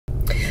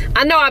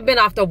I know I've been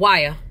off the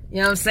wire. You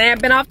know what I'm saying? I've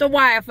been off the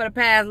wire for the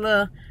past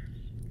little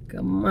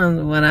couple months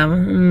or whatever.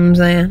 You know what I'm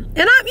saying? And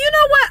you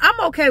know what?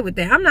 I'm okay with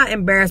that. I'm not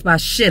embarrassed by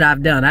shit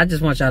I've done. I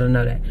just want y'all to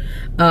know that.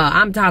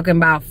 I'm talking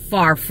about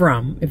far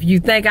from. If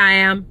you think I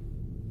am,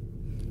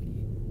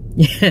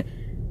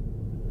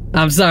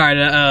 I'm sorry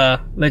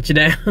to let you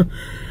down.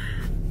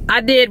 I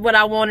did what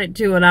I wanted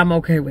to, and I'm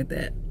okay with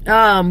that.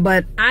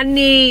 But I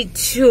need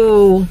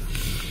to,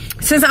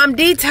 since I'm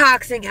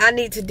detoxing, I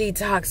need to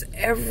detox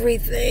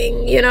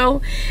everything, you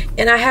know?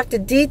 And I have to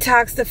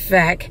detox the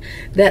fact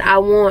that I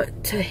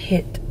want to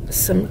hit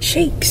some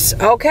cheeks,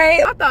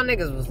 okay? I thought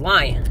niggas was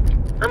lying.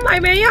 I'm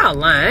like, man, y'all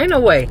lying. Ain't no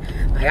way.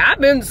 Like, I've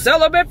been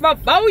celibate for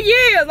 4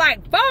 years. Like,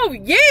 4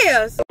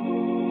 years.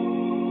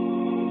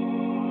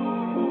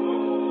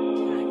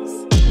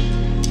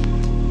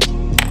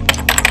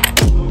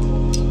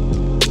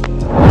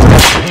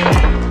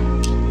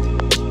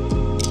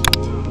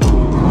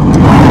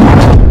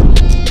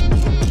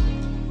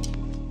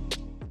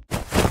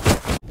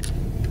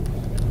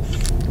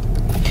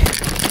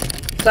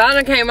 So I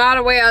done came all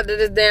the way out to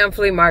this damn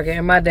flea market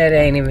and my daddy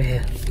ain't even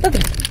here. Look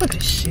at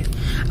this shit.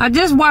 I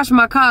just washed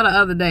my car the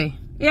other day.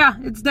 Yeah,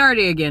 it's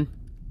dirty again.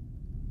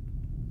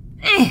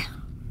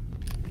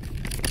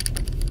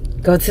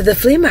 Go to the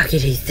flea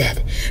market, he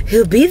said.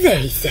 He'll be there,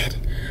 he said.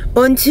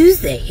 On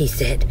Tuesday, he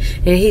said.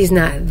 And he's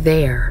not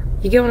there.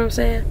 You get what I'm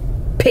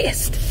saying?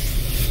 Pissed.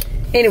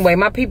 Anyway,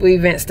 my people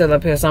event's still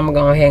up here, so I'm gonna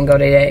go ahead and go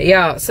to that.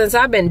 Y'all, since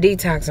I've been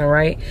detoxing,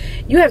 right?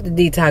 You have to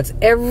detox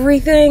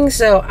everything,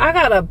 so I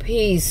gotta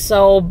pee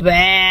so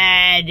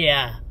bad.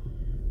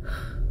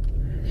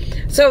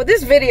 So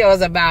this video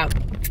is about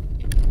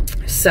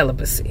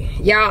celibacy.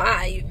 Y'all,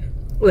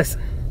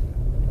 listen.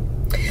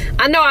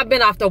 I know I've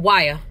been off the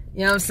wire.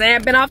 You know what I'm saying?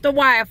 I've been off the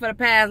wire for the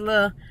past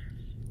little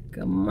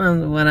couple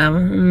months or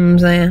whatever. You know what I'm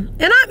saying? And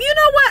you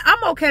know what?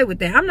 I'm okay with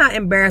that. I'm not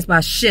embarrassed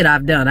by shit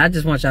I've done. I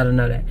just want y'all to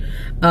know that.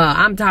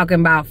 I'm talking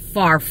about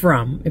far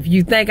from. If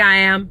you think I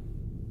am,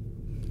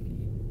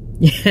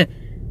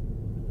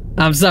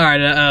 I'm sorry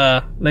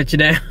to let you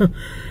down.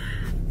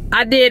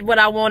 I did what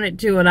I wanted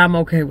to, and I'm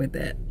okay with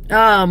that.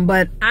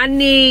 But I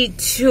need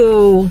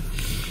to,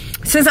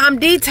 since I'm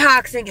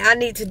detoxing, I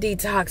need to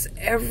detox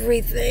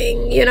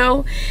everything, you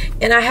know?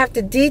 And I have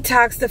to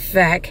detox the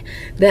fact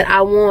that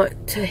I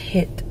want to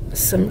hit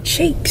some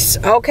cheeks,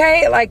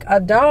 okay? Like a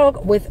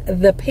dog with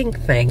the pink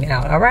thing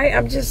out, all right?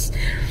 I'm just,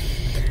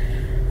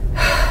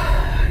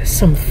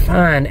 some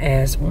fine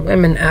ass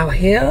women out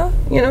here,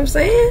 you know what I'm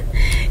saying?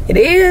 It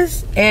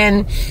is.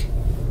 And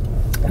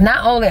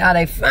not only are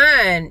they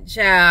fine,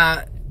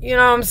 child, you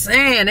know what I'm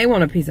saying? They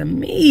want a piece of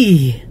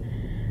me.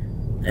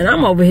 And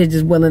I'm over here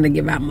just willing to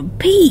give out my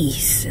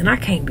piece. And I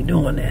can't be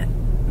doing that.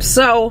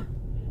 So,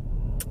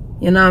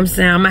 you know what I'm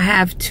saying? I'm going to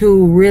have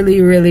to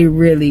really, really,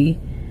 really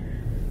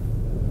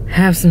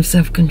have some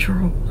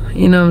self-control.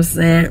 You know what I'm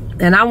saying?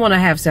 And I want to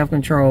have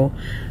self-control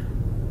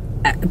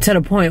to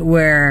the point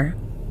where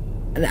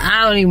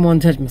I don't even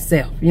want to touch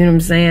myself. You know what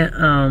I'm saying?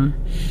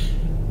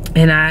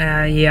 And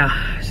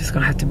yeah, it's just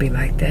going to have to be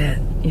like that.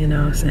 You know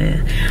what I'm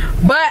saying?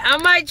 But I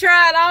might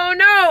try it. I don't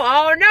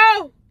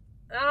know.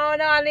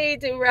 I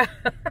need to, right?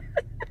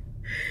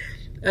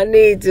 I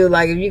need to.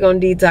 Like, if you're gonna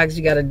detox,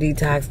 you gotta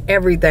detox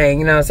everything.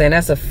 You know what I'm saying?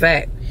 That's a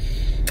fact.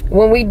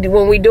 When we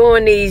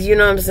doing these, you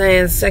know what I'm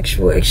saying,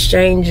 sexual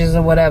exchanges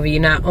or whatever,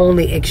 you're not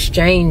only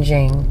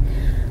exchanging,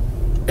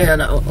 you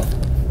know,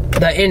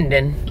 the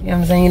ending. You know what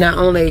I'm saying? You're not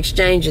only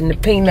exchanging the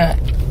peanut.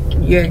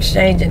 You're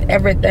exchanging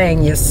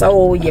everything. Your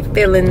soul, your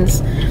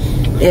feelings,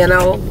 you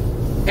know.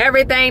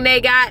 Everything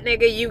they got,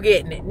 nigga, you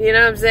getting it. You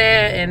know what I'm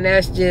saying? And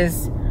that's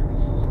just,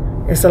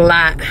 it's a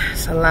lot.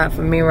 It's a lot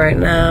for me right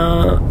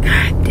now.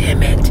 God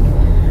damn it.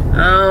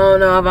 I don't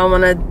know if I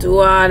want to do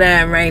all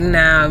that right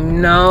now, you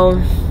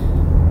know?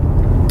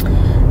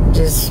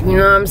 Just, you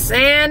know what I'm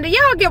saying? Do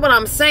y'all get what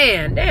I'm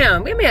saying?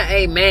 Damn, give me an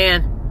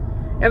amen.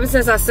 Ever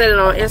since I said it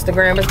on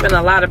Instagram, it's been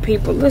a lot of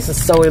people. This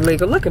is so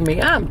illegal. Look at me.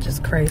 I'm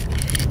just crazy.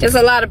 There's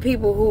a lot of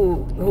people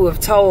who have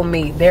told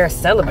me they're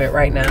celibate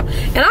right now.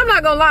 And I'm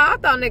not gonna lie, I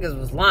thought niggas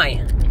was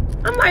lying.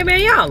 I'm like,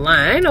 man, y'all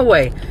lying. Ain't no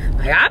way.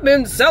 Like, I've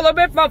been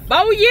celibate for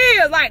 4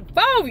 years. Like,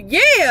 4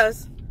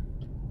 years?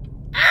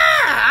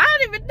 I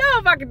don't even know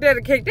if I could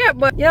dedicate that.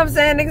 But, you know what I'm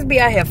saying? Niggas be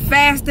out here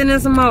fasting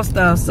and some more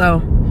stuff.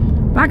 So,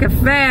 if I could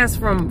fast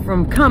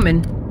from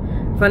coming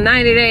for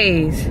 90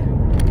 days,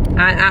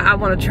 I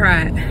want to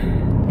try it.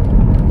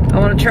 I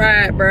want to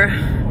try it, bruh.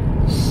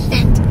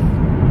 Shit.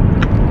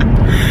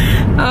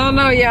 I don't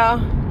know, y'all.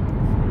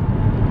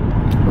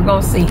 We're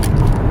gonna see.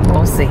 We're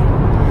gonna see.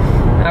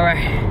 All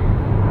right.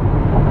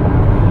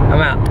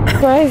 I'm out.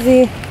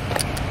 Crazy.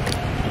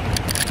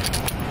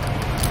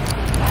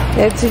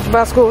 They teach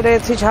about school. They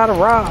teach how to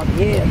rob.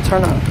 Yeah,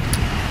 turn up.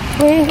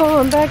 We ain't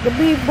going back to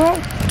be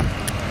broke.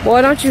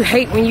 Boy, don't you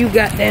hate when you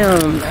got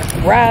down,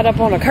 ride up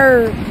on a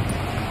curb?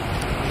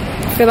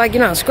 Feel like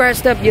you're not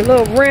scratched up your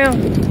little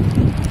rim.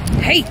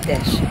 Hate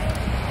that shit.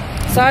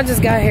 So I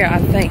just got here, I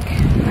think.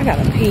 I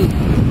gotta pee.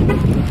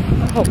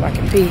 I hope I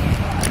can pee.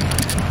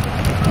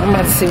 I'm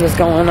about to see what's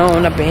going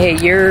on up in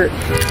here.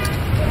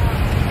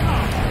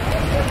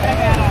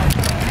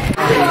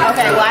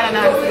 Okay, well, I don't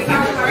know how to put it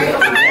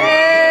together.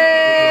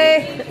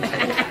 Hey!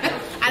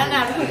 I don't know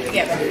how to put it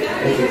together.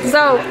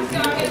 So,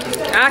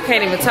 I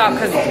can't even talk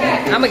because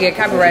I'm going to get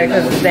copyrighted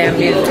because of this damn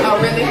music. Oh,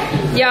 really?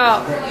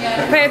 Y'all,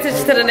 pay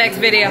attention to the next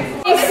video.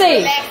 You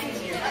see.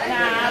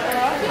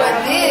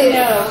 But this is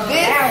this.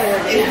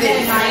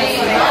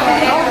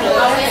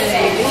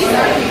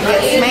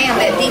 Yes, ma'am,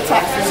 that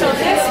detox. So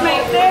this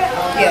make that?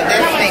 Yeah,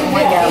 that's make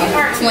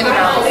 $1.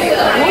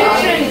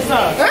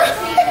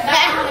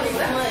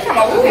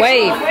 $20.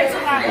 Wait.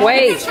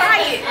 Wait. Try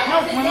it. No,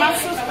 when my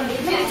sister,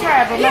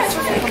 try it, but my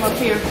sister come up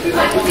here.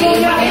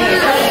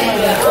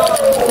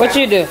 What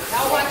you do?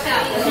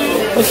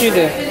 What you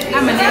do?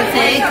 I'm a nail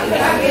tag.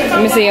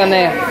 Let me see your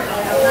nail.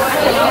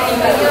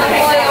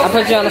 I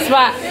put you on the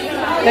spot.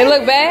 They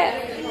look bad?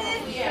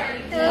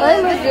 Oh,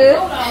 they look good.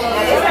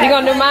 You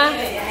gonna do mine?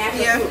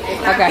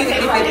 Yeah. Okay.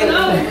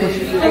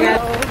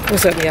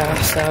 What's up, y'all?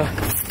 So,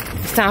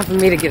 it's time for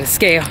me to get a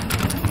scale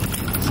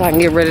so I can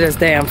get rid of this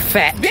damn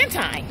fat. It's been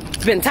time.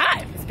 It's been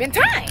time. It's been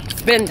time.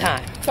 It's been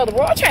time. So the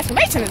world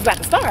transformation is about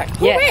to start.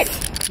 Who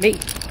Yes. Me.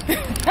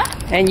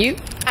 And you?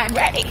 I'm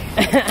ready.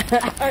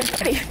 I'm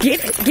ready.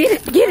 Get it, get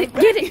it, get it,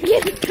 get it,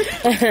 get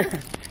it.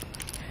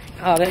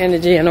 All the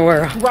energy in the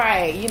world.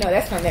 Right. You know,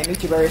 that's from that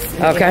Nutriverse.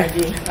 Okay.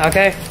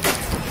 Okay.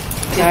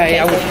 All right,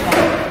 y'all.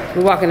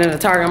 We're walking in the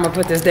Target. I'm gonna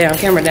put this damn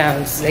camera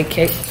down. They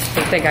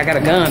think I got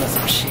a gun or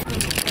some shit.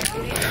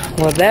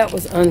 Well, that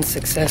was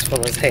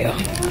unsuccessful as hell.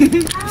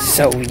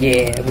 So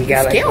yeah, we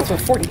gotta. Scales for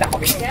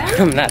 $40.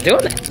 I'm not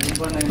doing it.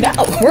 No,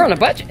 We're on a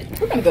budget.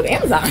 we're gonna go to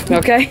Amazon.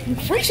 Okay.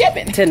 Free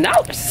shipping.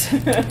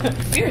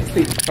 $10.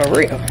 Seriously, For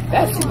real.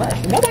 that's too much.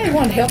 Nobody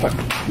wanted to help her. She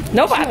wanted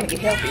Nobody. to get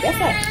healthy. That's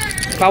like,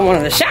 If I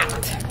wanted a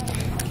shot,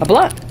 a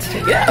blunt,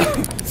 yeah.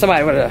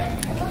 somebody would have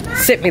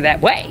sent me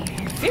that way.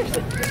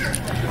 Seriously.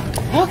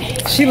 Okay.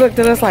 She looked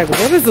at us like,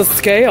 what is a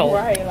scale?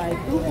 Right. Like,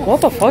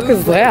 What the fuck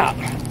is that?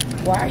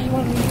 why are you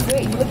wanting me to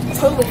wait? You look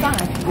totally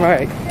fine.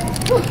 Right.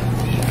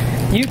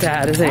 You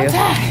tired as hell.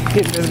 tired.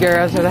 Get this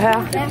girl to the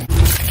house.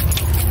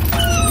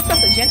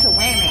 Such a gentle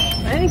whammy.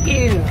 Thank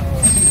you.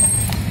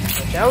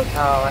 Your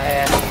tall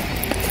ass.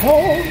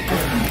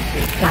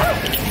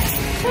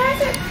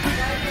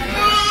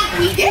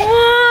 We did.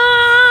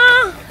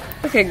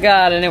 Look at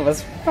God, and it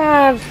was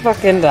 $5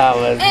 fucking.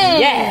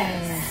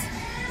 Yes.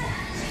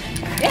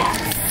 Yeah.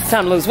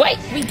 Time to lose weight.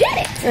 We did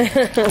it.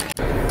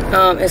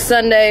 It's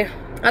Sunday.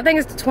 I think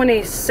it's the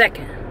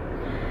 22nd.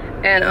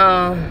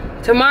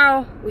 And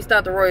tomorrow we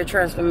start the Royal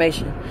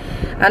Transformation.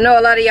 I know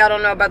a lot of y'all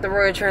don't know about the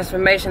Royal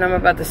Transformation. I'm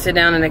about to sit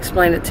down and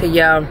explain it to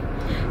y'all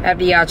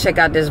after y'all check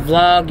out this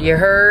vlog you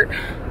heard.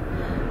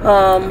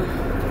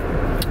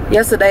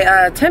 Yesterday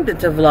I attempted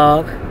to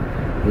vlog,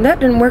 and that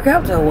didn't work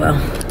out so well.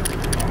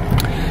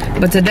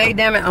 But today,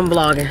 damn it, I'm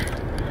vlogging.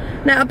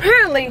 Now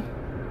apparently,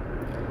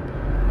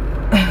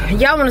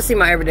 y'all want to see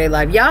my everyday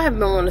life. Y'all have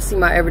been wanting to see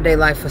my everyday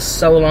life for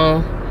so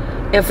long,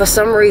 and for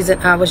some reason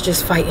I was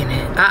just fighting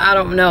it. I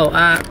don't know.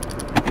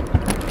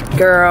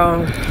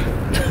 Girl,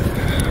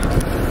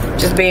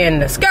 just being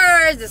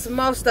discouraged and some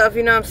more stuff,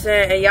 you know what I'm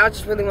saying? And y'all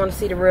just really want to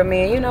see the real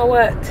me. And you know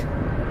what?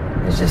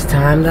 It's just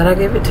time that I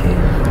give it to you.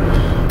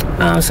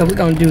 So we're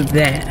gonna do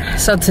that.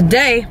 So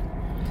today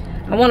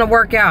I want to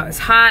work out. It's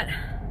hot.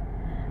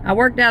 I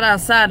worked out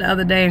outside the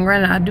other day, and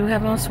granted I do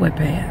have on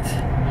sweatpants,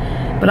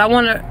 but I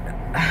want to.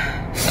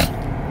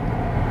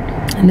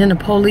 And then the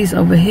police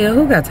over here,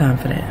 who got time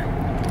for that?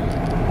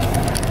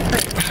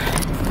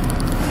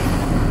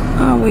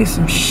 Always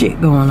some shit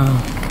going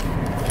on.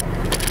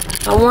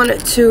 I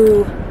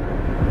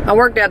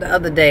worked out the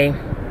other day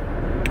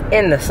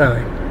in the sun,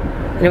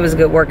 and it was a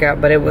good workout,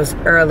 but it was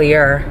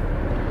earlier.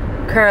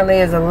 Currently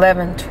it's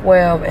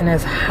 11:12 and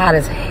it's hot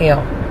as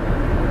hell,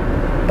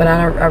 but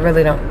I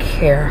really don't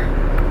care.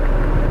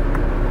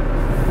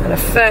 Matter of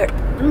fact,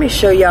 let me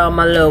show y'all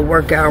my little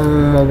workout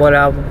room or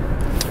whatever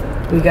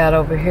we got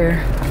over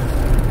here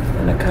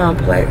in the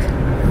complex.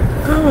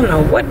 I don't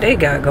know what they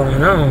got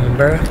going on,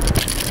 bruh.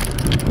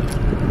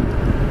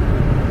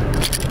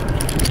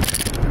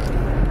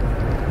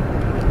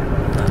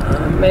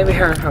 Maybe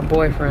her and her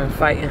boyfriend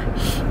fighting.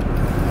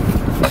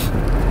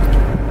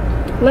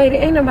 Lady,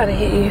 ain't nobody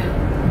hit you.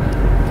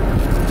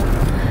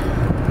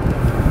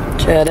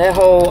 Child, that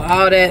whole,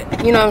 all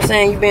that, you know what I'm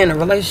saying? You be in a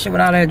relationship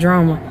with all that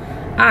drama.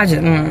 I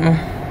just,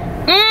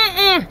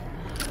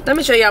 Let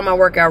me show y'all my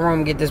workout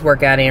room, get this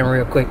workout in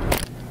real quick.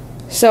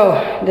 So,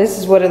 this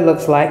is what it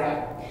looks like.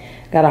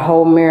 Got a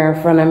whole mirror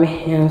in front of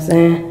me, you know what I'm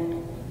saying?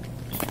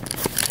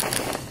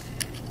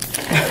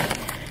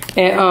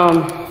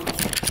 And,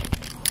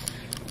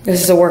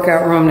 this is a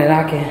workout room that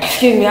I can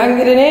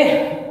get it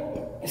in.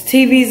 There's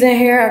TVs in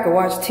here. I can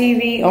watch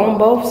TV on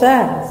both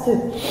sides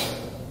too.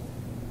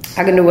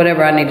 I can do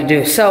whatever I need to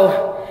do.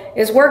 So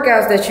it's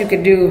workouts that you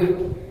could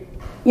do,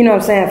 you know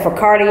what I'm saying, for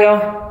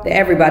cardio that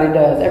everybody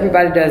does.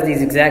 Everybody does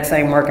these exact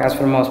same workouts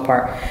for the most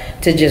part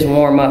to just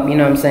warm up, you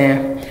know what I'm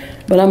saying?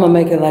 But I'm gonna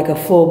make it like a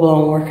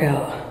full-blown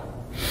workout.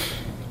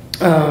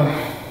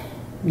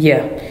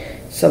 Yeah,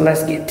 so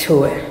let's get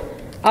to it.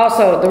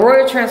 Also, the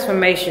Royal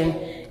Transformation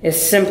is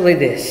simply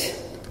this.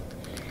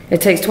 It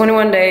takes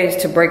 21 days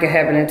to break a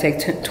habit, and it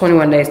takes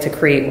 21 days to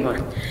create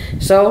one.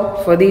 So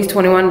for these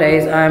 21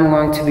 days, I'm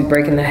going to be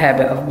breaking the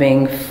habit of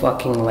being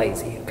fucking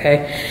lazy,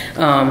 okay?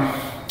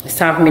 It's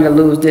time for me to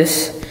lose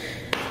this.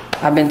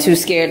 I've been too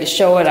scared to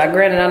show it.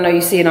 Granted, I know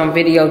you see it on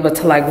videos, but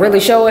to like really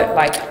show it,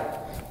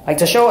 like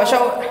to show it.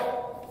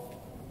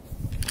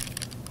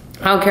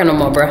 I don't care no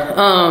more, bro.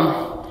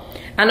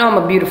 I know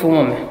I'm a beautiful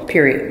woman,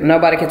 period.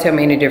 Nobody can tell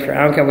me any different.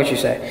 I don't care what you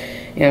say.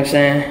 You know what I'm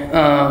saying?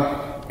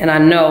 And I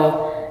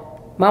know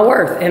my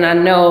worth, and I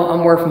know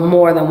I'm worth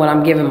more than what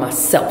I'm giving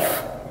myself.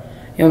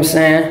 You know what I'm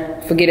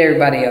saying? Forget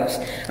everybody else.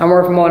 I'm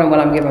worth more than what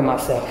I'm giving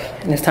myself.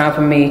 And it's time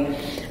for me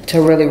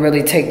to really,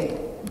 really take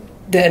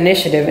the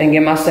initiative and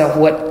give myself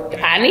what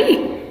I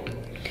need.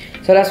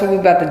 So that's what we're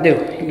about to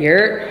do.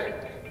 You're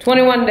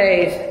 21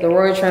 days, the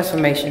royal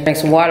transformation. Drank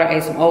some water,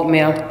 ate some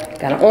oatmeal,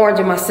 got an orange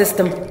in my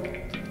system.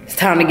 It's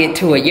time to get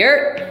to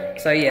it.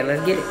 So yeah,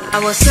 let's get it. I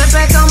will sit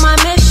back on my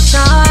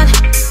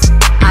mission.